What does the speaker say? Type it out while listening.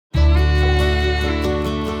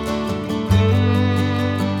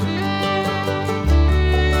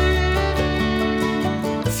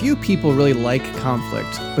people really like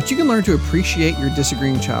conflict, but you can learn to appreciate your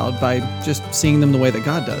disagreeing child by just seeing them the way that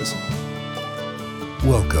God does.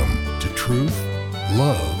 Welcome to Truth,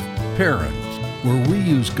 Love, Parents, where we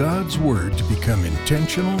use God's Word to become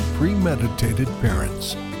intentional, premeditated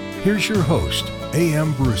parents. Here's your host,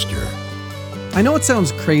 A.M. Brewster. I know it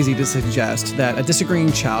sounds crazy to suggest that a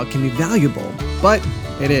disagreeing child can be valuable, but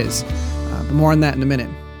it is. But more on that in a minute.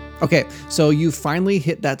 Okay, so you finally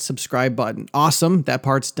hit that subscribe button. Awesome, that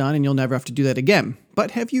part's done and you'll never have to do that again.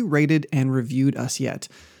 But have you rated and reviewed us yet?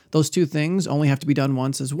 Those two things only have to be done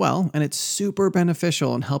once as well, and it's super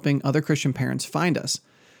beneficial in helping other Christian parents find us.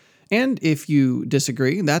 And if you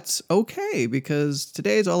disagree, that's okay, because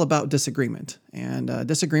today is all about disagreement, and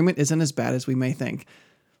disagreement isn't as bad as we may think.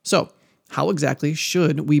 So, how exactly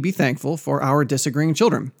should we be thankful for our disagreeing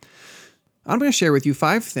children? I'm going to share with you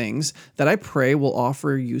 5 things that I pray will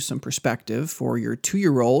offer you some perspective for your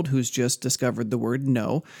 2-year-old who's just discovered the word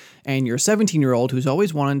no, and your 17-year-old who's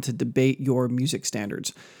always wanted to debate your music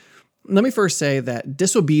standards. Let me first say that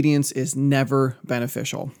disobedience is never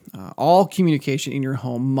beneficial. All communication in your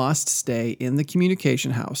home must stay in the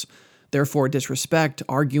communication house. Therefore, disrespect,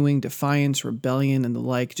 arguing, defiance, rebellion, and the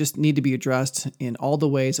like just need to be addressed in all the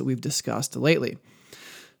ways that we've discussed lately.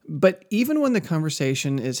 But even when the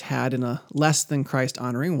conversation is had in a less than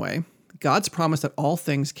Christ-honoring way, God's promise that all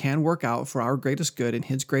things can work out for our greatest good and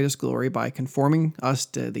His greatest glory by conforming us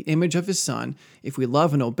to the image of His Son, if we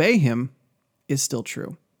love and obey Him, is still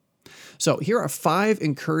true. So here are 5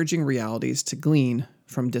 encouraging realities to glean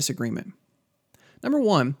from disagreement. Number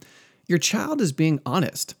 1, your child is being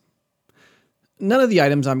honest. None of the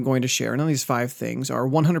items I'm going to share, none of these 5 things are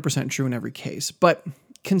 100% true in every case, but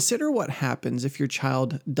consider what happens if your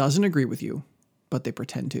child doesn't agree with you, but they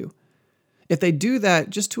pretend to. If they do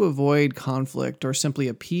that just to avoid conflict or simply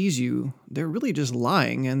appease you, they're really just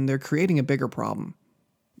lying and they're creating a bigger problem.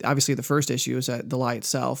 Obviously, the first issue is the lie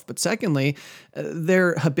itself, but secondly,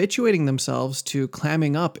 they're habituating themselves to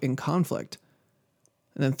clamming up in conflict.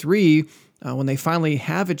 And then 3, when they finally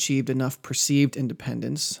have achieved enough perceived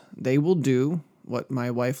independence, they will do what my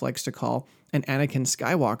wife likes to call an Anakin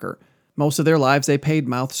Skywalker. Most of their lives, they paid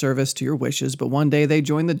mouth service to your wishes, but one day they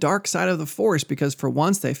join the dark side of the Force because for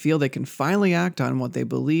once they feel they can finally act on what they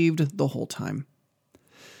believed the whole time.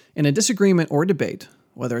 In a disagreement or debate,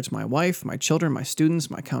 whether it's my wife, my children, my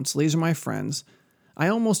students, my counselees, or my friends, I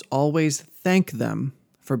almost always thank them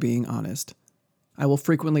for being honest. I will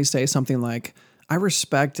frequently say something like, I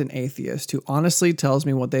respect an atheist who honestly tells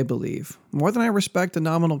me what they believe, more than I respect a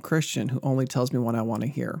nominal Christian who only tells me what I want to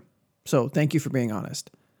hear. So thank you for being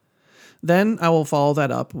honest. Then I will follow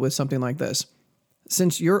that up with something like this.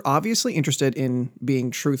 Since you're obviously interested in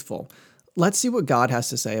being truthful, let's see what God has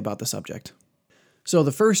to say about the subject. So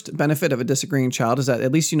the first benefit of a disagreeing child is that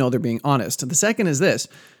at least you know they're being honest. The second is this,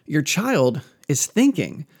 your child is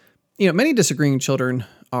thinking. Many disagreeing children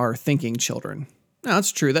are thinking children. Now,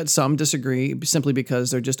 it's true that some disagree simply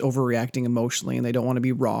because they're just overreacting emotionally and they don't want to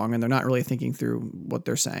be wrong and they're not really thinking through what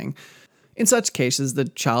they're saying. In such cases, the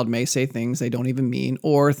child may say things they don't even mean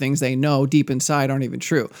or things they know deep inside aren't even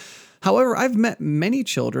true. However, I've met many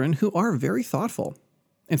children who are very thoughtful.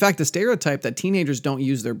 In fact, the stereotype that teenagers don't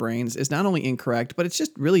use their brains is not only incorrect, but it's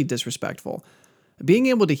just really disrespectful. Being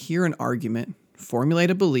able to hear an argument, formulate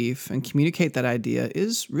a belief, and communicate that idea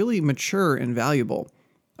is really mature and valuable.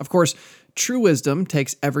 Of course, true wisdom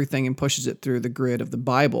takes everything and pushes it through the grid of the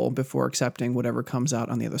Bible before accepting whatever comes out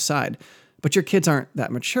on the other side. But your kids aren't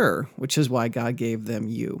that mature, which is why God gave them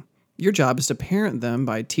you. Your job is to parent them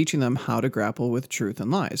by teaching them how to grapple with truth and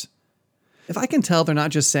lies. If I can tell they're not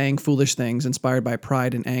just saying foolish things inspired by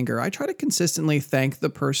pride and anger, I try to consistently thank the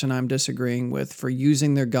person I'm disagreeing with for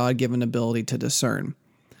using their God-given ability to discern.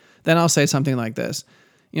 Then I'll say something like this.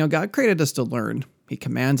 God created us to learn. He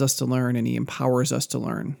commands us to learn, and He empowers us to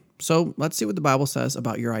learn. So let's see what the Bible says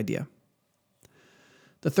about your idea.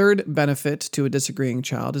 The third benefit to a disagreeing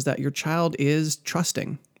child is that your child is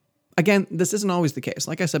trusting. Again, this isn't always the case.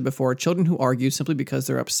 Like I said before, children who argue simply because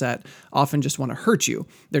they're upset often just want to hurt you.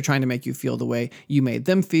 They're trying to make you feel the way you made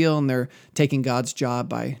them feel, and they're taking God's job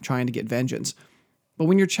by trying to get vengeance. But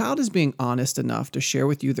when your child is being honest enough to share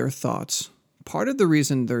with you their thoughts, part of the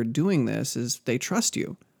reason they're doing this is they trust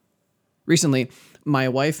you. Recently, my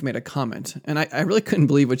wife made a comment, and I really couldn't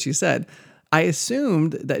believe what she said. I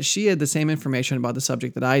assumed that she had the same information about the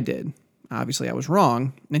subject that I did. Obviously, I was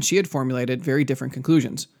wrong, and she had formulated very different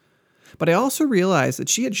conclusions. But I also realized that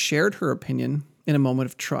she had shared her opinion in a moment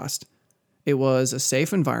of trust. It was a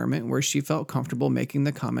safe environment where she felt comfortable making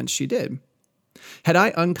the comments she did. Had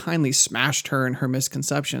I unkindly smashed her in her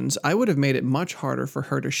misconceptions, I would have made it much harder for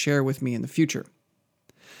her to share with me in the future.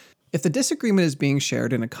 If the disagreement is being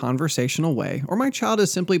shared in a conversational way, or my child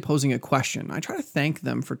is simply posing a question, I try to thank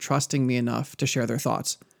them for trusting me enough to share their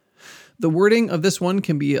thoughts. The wording of this one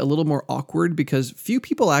can be a little more awkward because few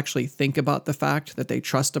people actually think about the fact that they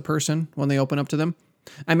trust a person when they open up to them.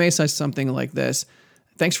 I may say something like this: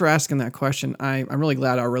 "Thanks for asking that question. I'm really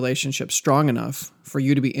glad our relationship's strong enough for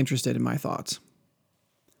you to be interested in my thoughts."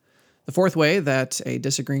 The fourth way that a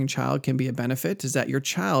disagreeing child can be a benefit is that your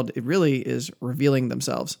child really is revealing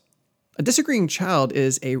themselves. A disagreeing child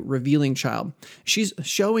is a revealing child. She's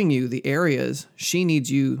showing you the areas she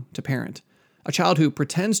needs you to parent. A child who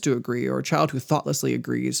pretends to agree or a child who thoughtlessly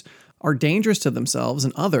agrees are dangerous to themselves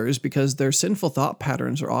and others because their sinful thought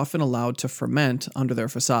patterns are often allowed to ferment under their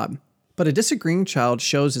facade. But a disagreeing child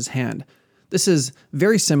shows his hand. This is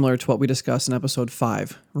very similar to what we discussed in episode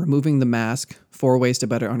 5, Removing the Mask, 4 Ways to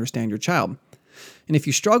Better Understand Your Child. And if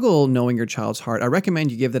you struggle knowing your child's heart, I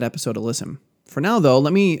recommend you give that episode a listen. For now, though,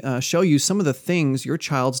 let me show you some of the things your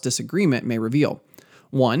child's disagreement may reveal.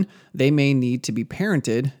 1, they may need to be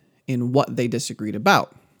parented in what they disagreed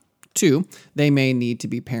about. 2, they may need to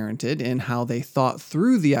be parented in how they thought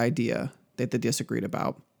through the idea that they disagreed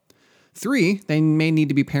about. 3, they may need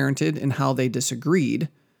to be parented in how they disagreed.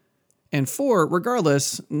 And 4,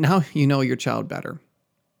 regardless, now you know your child better.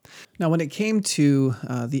 Now, when it came to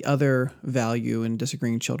the other value in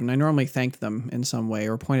disagreeing children, I normally thanked them in some way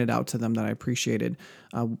or pointed out to them that I appreciated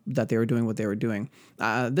that they were doing what they were doing.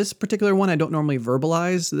 This particular one, I don't normally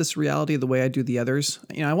verbalize this reality the way I do the others.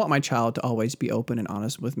 I want my child to always be open and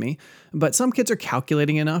honest with me, but some kids are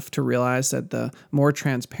calculating enough to realize that the more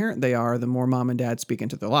transparent they are, the more mom and dad speak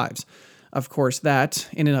into their lives. Of course, that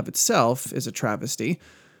in and of itself is a travesty.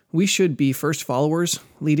 We should be first followers,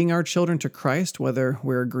 leading our children to Christ, whether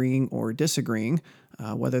we're agreeing or disagreeing,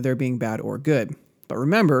 whether they're being bad or good. But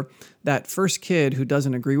remember, that first kid who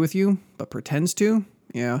doesn't agree with you, but pretends to,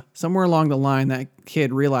 somewhere along the line, that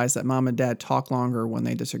kid realized that mom and dad talk longer when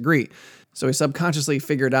they disagree. So he subconsciously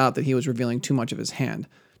figured out that he was revealing too much of his hand.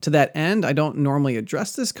 To that end, I don't normally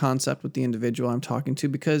address this concept with the individual I'm talking to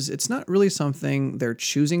because it's not really something they're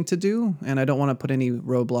choosing to do, and I don't want to put any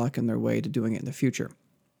roadblock in their way to doing it in the future.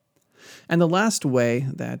 And the last way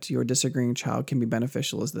that your disagreeing child can be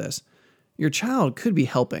beneficial is this: your child could be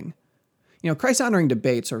helping. Christ-honoring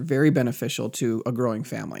debates are very beneficial to a growing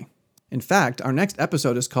family. In fact, our next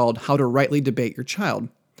episode is called How to Rightly Debate Your Child.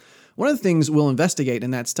 One of the things we'll investigate in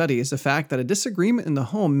that study is the fact that a disagreement in the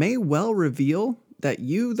home may well reveal that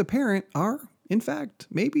you, the parent, are, in fact,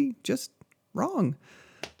 maybe just wrong.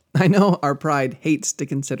 I know our pride hates to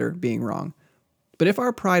consider being wrong. But if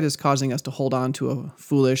our pride is causing us to hold on to a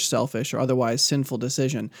foolish, selfish, or otherwise sinful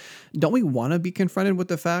decision, don't we want to be confronted with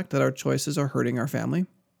the fact that our choices are hurting our family?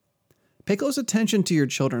 Pay close attention to your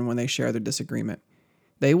children when they share their disagreement.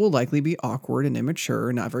 They will likely be awkward and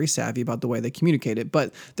immature, not very savvy about the way they communicate it,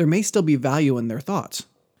 but there may still be value in their thoughts.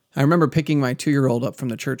 I remember picking my 2-year-old up from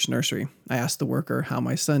the church nursery. I asked the worker how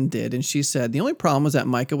my son did, and she said the only problem was that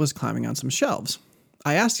Micah was climbing on some shelves.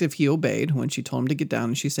 I asked if he obeyed when she told him to get down,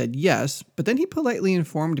 and she said yes, but then he politely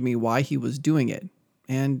informed me why he was doing it,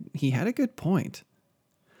 and he had a good point.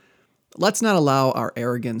 Let's not allow our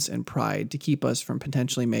arrogance and pride to keep us from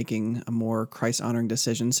potentially making a more Christ-honoring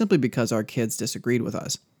decision simply because our kids disagreed with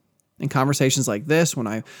us. In conversations like this, when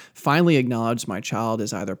I finally acknowledge my child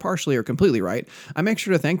is either partially or completely right, I make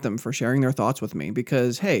sure to thank them for sharing their thoughts with me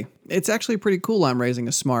because, hey, it's actually pretty cool I'm raising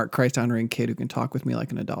a smart, Christ-honoring kid who can talk with me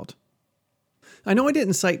like an adult. I know I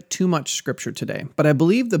didn't cite too much scripture today, but I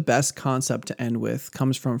believe the best concept to end with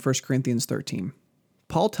comes from 1 Corinthians 13.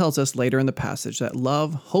 Paul tells us later in the passage that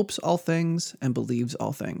love hopes all things and believes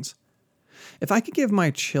all things. If I could give my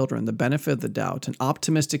children the benefit of the doubt and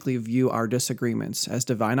optimistically view our disagreements as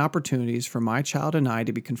divine opportunities for my child and I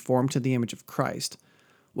to be conformed to the image of Christ,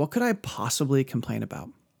 what could I possibly complain about?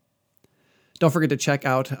 Don't forget to check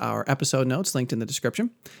out our episode notes linked in the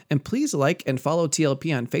description. And please like and follow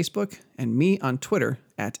TLP on Facebook and me on Twitter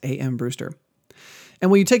 @AMBrewster.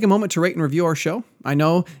 And will you take a moment to rate and review our show? I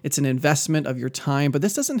know it's an investment of your time, but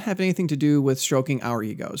this doesn't have anything to do with stroking our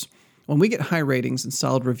egos. When we get high ratings and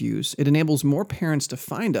solid reviews, it enables more parents to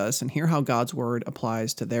find us and hear how God's Word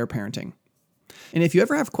applies to their parenting. And if you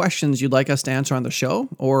ever have questions you'd like us to answer on the show,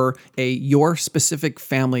 or your specific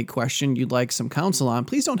family question you'd like some counsel on,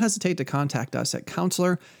 please don't hesitate to contact us at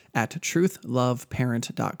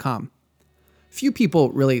counselor@truthloveparent.com. Few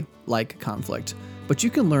people really like conflict, but you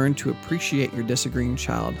can learn to appreciate your disagreeing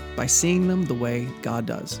child by seeing them the way God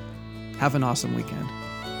does. Have an awesome weekend.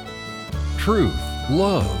 Truth,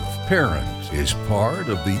 Love, Parent is part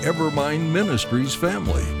of the Evermind Ministries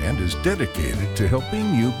family and is dedicated to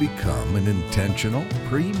helping you become an intentional,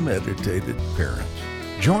 premeditated parent.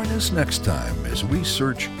 Join us next time as we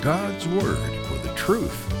search God's Word for the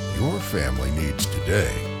truth your family needs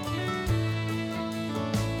today.